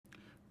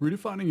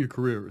Redefining your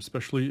career,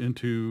 especially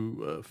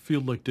into a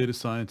field like data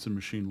science and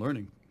machine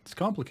learning, it's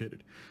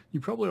complicated. You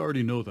probably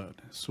already know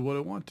that. So what I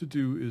want to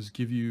do is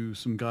give you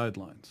some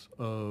guidelines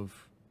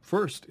of,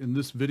 first, in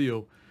this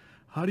video,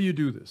 how do you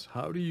do this?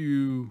 How do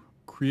you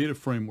create a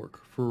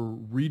framework for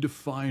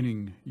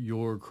redefining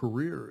your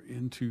career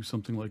into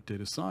something like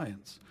data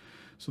science?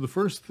 So the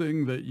first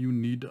thing that you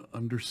need to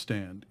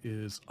understand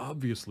is,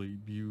 obviously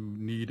you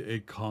need a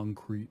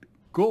concrete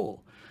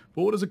goal.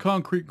 But what does a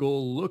concrete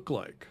goal look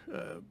like?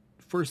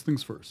 First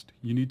things first,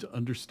 you need to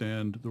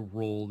understand the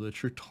role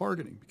that you're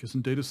targeting, because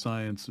in data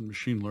science and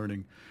machine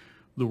learning,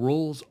 the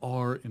roles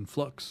are in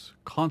flux,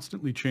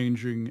 constantly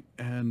changing,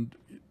 and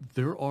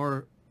there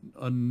are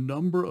a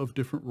number of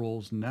different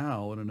roles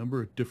now and a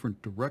number of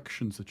different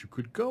directions that you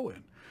could go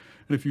in.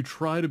 And if you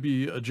try to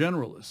be a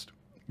generalist,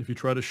 if you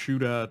try to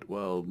shoot at,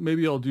 well,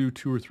 maybe I'll do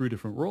 2 or 3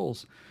 different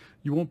roles,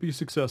 you won't be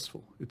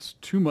successful. It's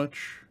too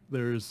much.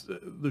 There's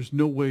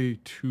no way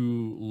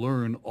to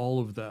learn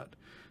all of that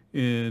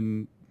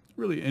in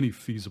really any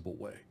feasible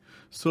way.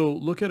 So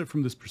look at it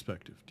from this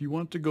perspective. Do you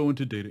want to go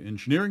into data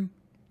engineering,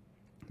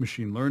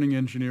 machine learning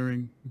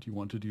engineering? Do you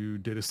want to do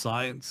data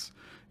science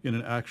in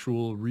an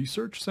actual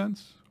research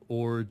sense?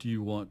 Or do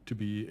you want to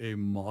be a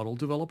model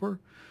developer?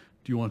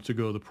 Do you want to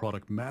go the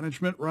product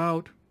management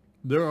route?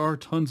 There are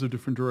tons of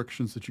different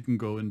directions that you can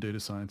go in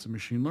data science and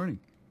machine learning.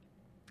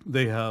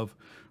 They have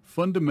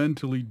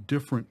fundamentally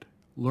different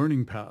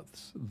learning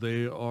paths.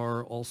 They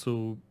are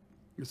also,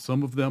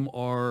 some of them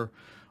are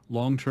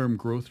long-term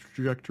growth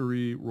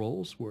trajectory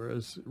roles,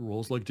 whereas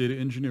roles like data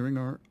engineering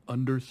are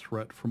under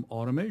threat from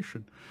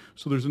automation.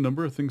 So there's a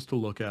number of things to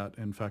look at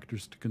and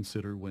factors to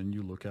consider when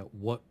you look at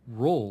what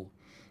role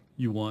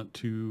you want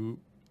to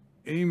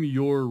aim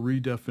your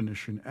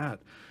redefinition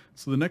at.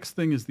 So the next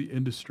thing is the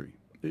industry.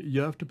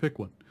 You have to pick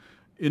one.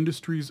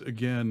 Industries,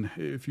 again,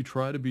 if you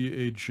try to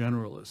be a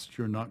generalist,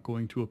 you're not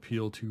going to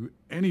appeal to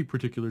any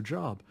particular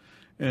job.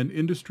 And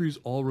industries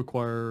all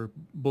require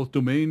both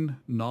domain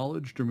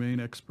knowledge, domain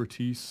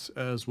expertise,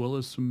 as well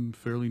as some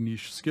fairly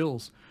niche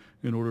skills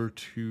in order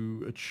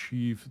to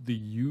achieve the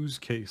use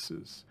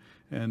cases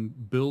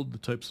and build the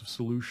types of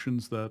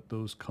solutions that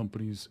those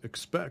companies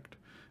expect,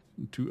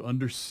 to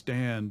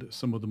understand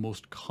some of the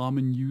most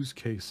common use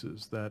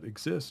cases that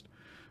exist.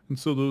 And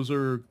so those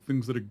are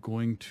things that are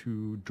going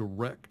to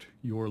direct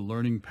your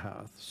learning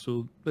path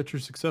so that you're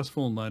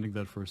successful in landing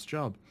that first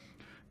job.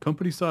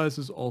 Company size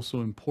is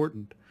also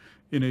important.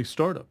 In a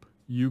startup,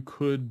 you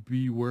could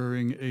be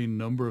wearing a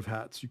number of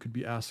hats. You could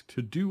be asked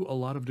to do a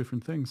lot of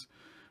different things,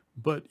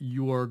 but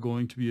you are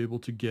going to be able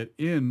to get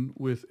in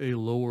with a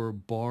lower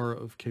bar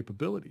of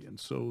capability. And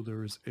so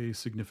there's a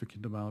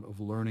significant amount of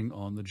learning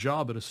on the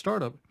job at a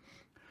startup,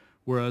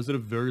 whereas at a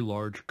very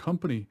large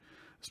company,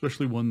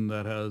 especially one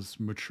that has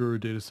mature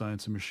data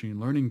science and machine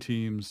learning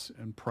teams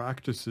and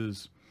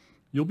practices,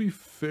 you'll be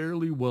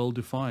fairly well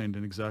defined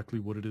in exactly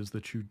what it is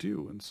that you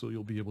do. And so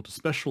you'll be able to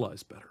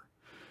specialize better.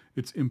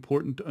 It's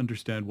important to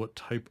understand what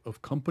type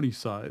of company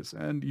size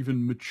and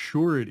even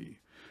maturity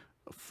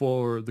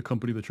for the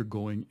company that you're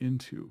going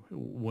into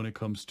when it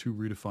comes to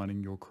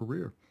redefining your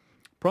career.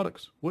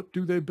 Products, what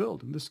do they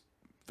build? And this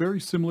very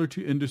similar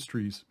to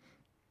industries,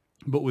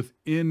 but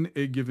within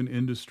a given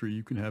industry,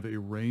 you can have a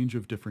range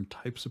of different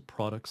types of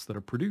products that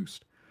are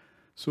produced.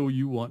 So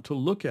you want to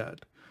look at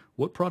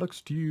what products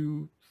do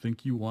you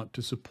think you want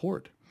to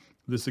support?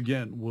 This,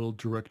 again, will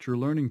direct your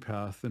learning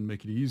path and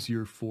make it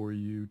easier for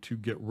you to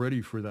get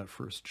ready for that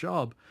first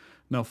job.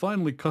 Now,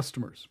 finally,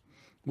 customers.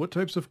 What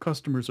types of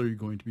customers are you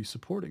going to be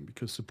supporting?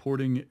 Because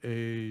supporting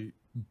a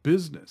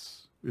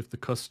business, if the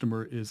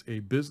customer is a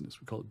business,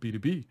 we call it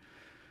B2B.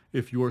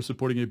 If you are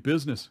supporting a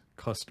business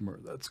customer,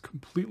 that's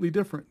completely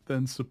different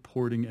than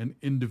supporting an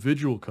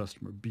individual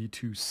customer,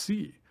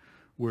 B2C,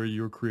 where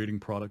you're creating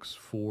products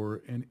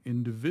for an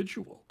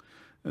individual.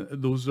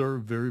 Those are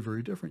very,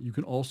 very different. You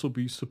can also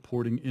be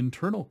supporting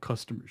internal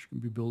customers. You can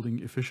be building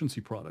efficiency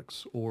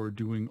products or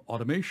doing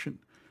automation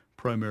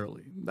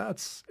primarily.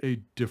 That's a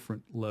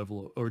different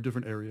level or a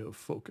different area of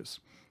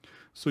focus.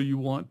 So you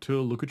want to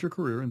look at your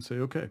career and say,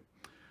 okay,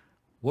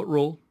 what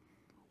role,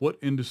 what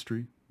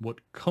industry,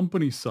 what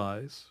company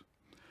size,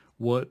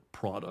 what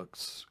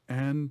products,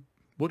 and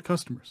what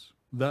customers.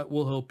 That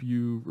will help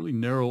you really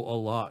narrow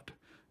a lot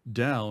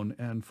down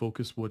and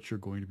focus what you're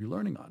going to be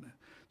learning on.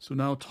 So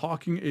now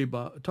talking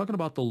about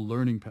the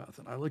learning path,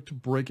 and I like to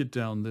break it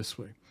down this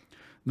way.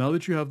 Now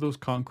that you have those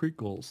concrete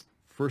goals,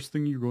 first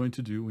thing you're going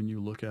to do when you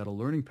look at a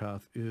learning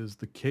path is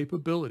the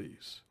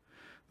capabilities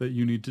that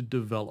you need to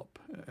develop.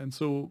 And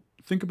so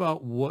think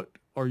about what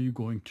are you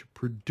going to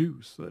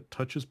produce that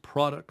touches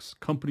products,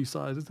 company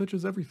size, it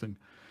touches everything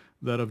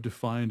that I've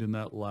defined in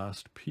that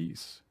last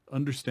piece,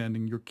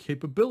 understanding your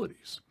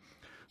capabilities.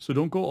 So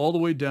don't go all the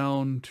way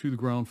down to the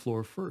ground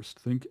floor first.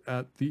 Think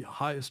at the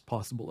highest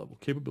possible level,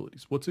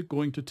 capabilities. What's it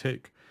going to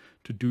take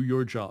to do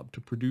your job, to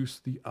produce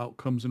the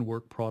outcomes and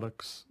work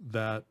products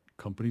that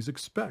companies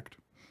expect?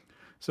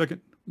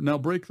 Second, now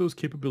break those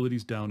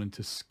capabilities down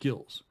into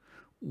skills.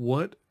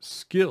 What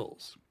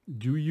skills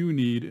do you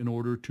need in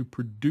order to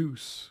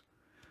produce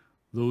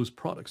those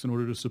products, in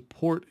order to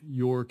support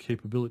your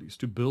capabilities,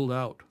 to build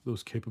out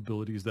those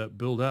capabilities that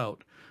build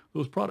out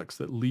those products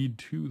that lead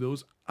to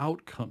those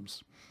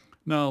outcomes.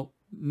 Now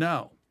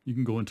you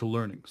can go into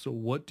learning. So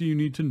what do you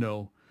need to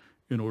know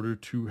in order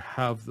to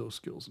have those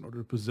skills, in order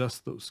to possess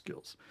those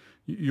skills?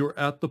 You're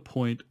at the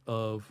point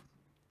of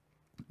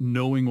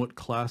knowing what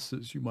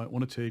classes you might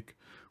want to take,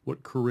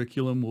 what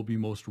curriculum will be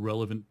most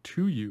relevant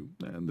to you.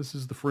 And this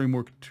is the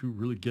framework to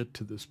really get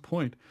to this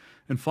point.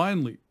 And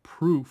finally,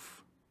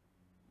 proof.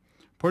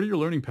 Part of your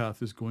learning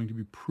path is going to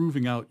be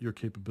proving out your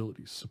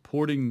capabilities,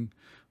 supporting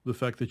the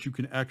fact that you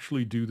can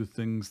actually do the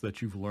things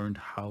that you've learned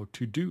how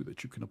to do,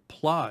 that you can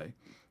apply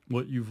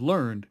what you've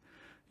learned.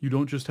 You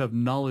don't just have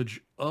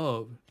knowledge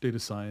of data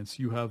science,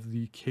 you have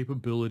the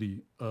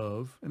capability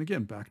of, and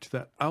again, back to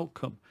that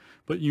outcome,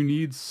 but you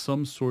need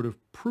some sort of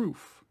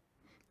proof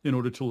in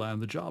order to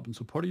land the job. And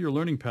so part of your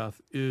learning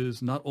path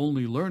is not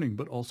only learning,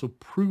 but also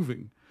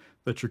proving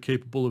that you're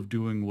capable of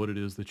doing what it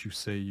is that you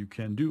say you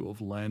can do, of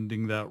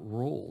landing that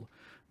role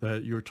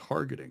that you're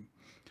targeting.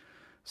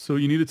 So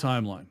you need a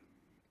timeline.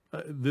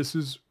 This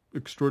is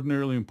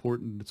extraordinarily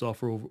important. It's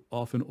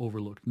often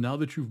overlooked. Now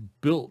that you've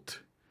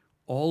built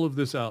all of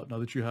this out, now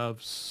that you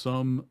have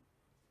some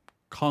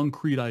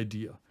concrete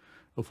idea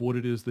of what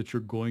it is that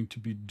you're going to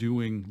be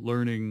doing,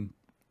 learning,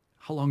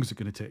 how long is it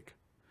going to take?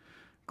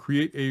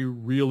 Create a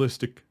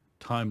realistic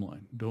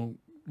timeline. Don't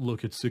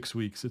look at 6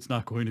 weeks. It's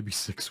not going to be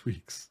 6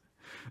 weeks.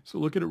 So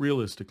look at it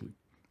realistically.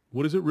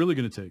 What is it really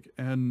going to take?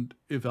 And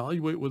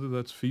evaluate whether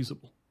that's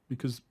feasible.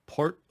 Because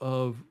part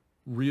of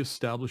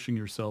reestablishing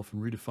yourself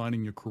and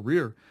redefining your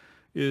career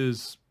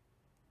is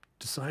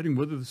deciding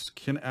whether this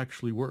can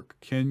actually work.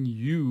 Can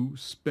you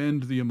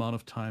spend the amount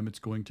of time it's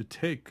going to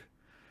take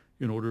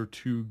in order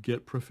to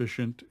get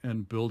proficient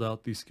and build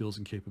out these skills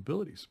and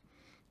capabilities?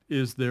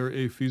 Is there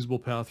a feasible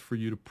path for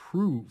you to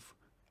prove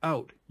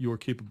out your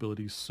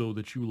capabilities so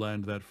that you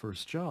land that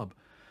first job?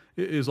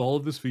 Is all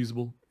of this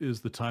feasible?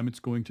 Is the time it's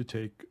going to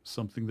take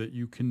something that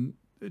you can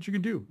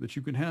do, that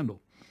you can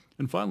handle?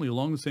 And finally,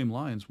 along the same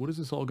lines, what is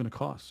this all going to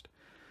cost?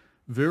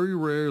 Very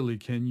rarely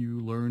can you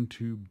learn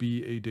to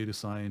be a data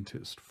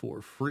scientist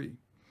for free.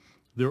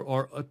 There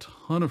are a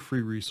ton of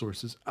free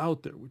resources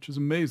out there, which is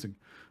amazing.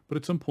 But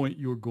at some point,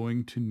 you're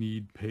going to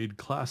need paid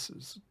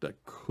classes.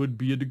 That could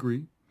be a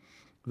degree.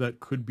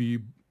 That could be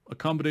a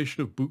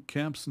combination of boot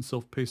camps and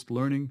self-paced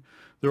learning.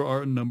 There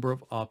are a number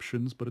of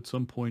options, but at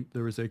some point,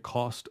 there is a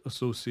cost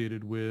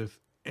associated with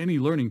any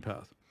learning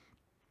path.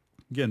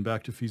 Again,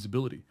 back to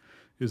feasibility.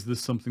 Is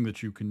this something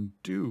that you can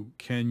do?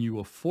 Can you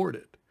afford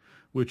it?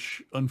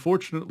 Which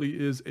unfortunately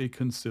is a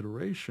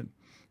consideration.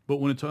 But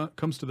when it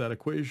comes to that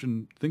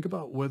equation, think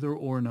about whether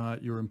or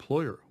not your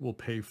employer will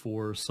pay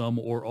for some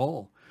or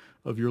all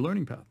of your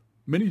learning path.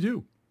 Many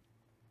do.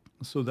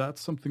 So that's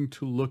something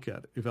to look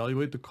at.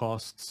 Evaluate the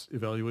costs,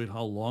 evaluate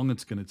how long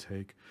it's going to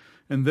take,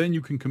 and then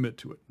you can commit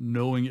to it,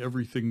 knowing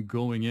everything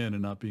going in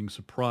and not being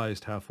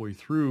surprised halfway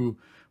through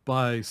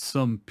by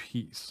some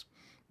piece.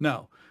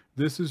 Now,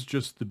 this is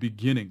just the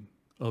beginning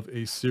of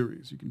a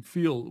series. You can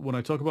feel when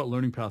I talk about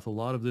learning path, a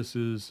lot of this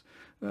is,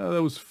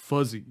 that was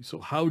fuzzy. So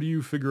how do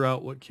you figure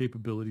out what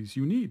capabilities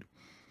you need?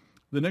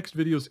 The next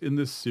videos in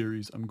this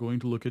series, I'm going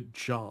to look at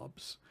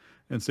jobs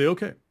and say,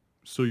 okay,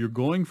 so you're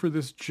going for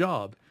this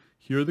job.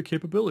 Here are the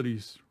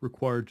capabilities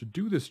required to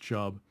do this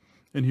job.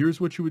 And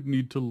here's what you would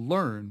need to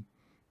learn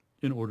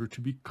in order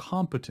to be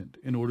competent,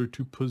 in order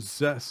to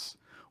possess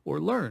or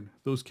learn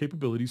those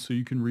capabilities so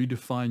you can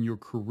redefine your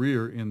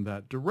career in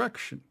that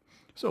direction.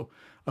 So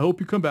I hope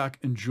you come back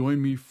and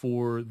join me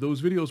for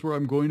those videos where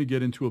I'm going to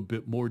get into a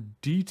bit more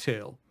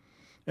detail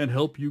and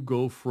help you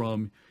go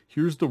from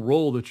here's the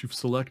role that you've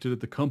selected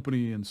at the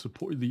company and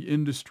support the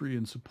industry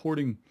and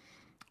supporting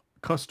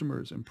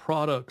customers and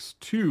products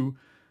to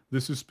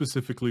this is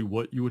specifically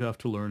what you would have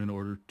to learn in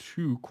order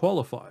to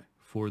qualify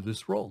for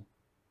this role.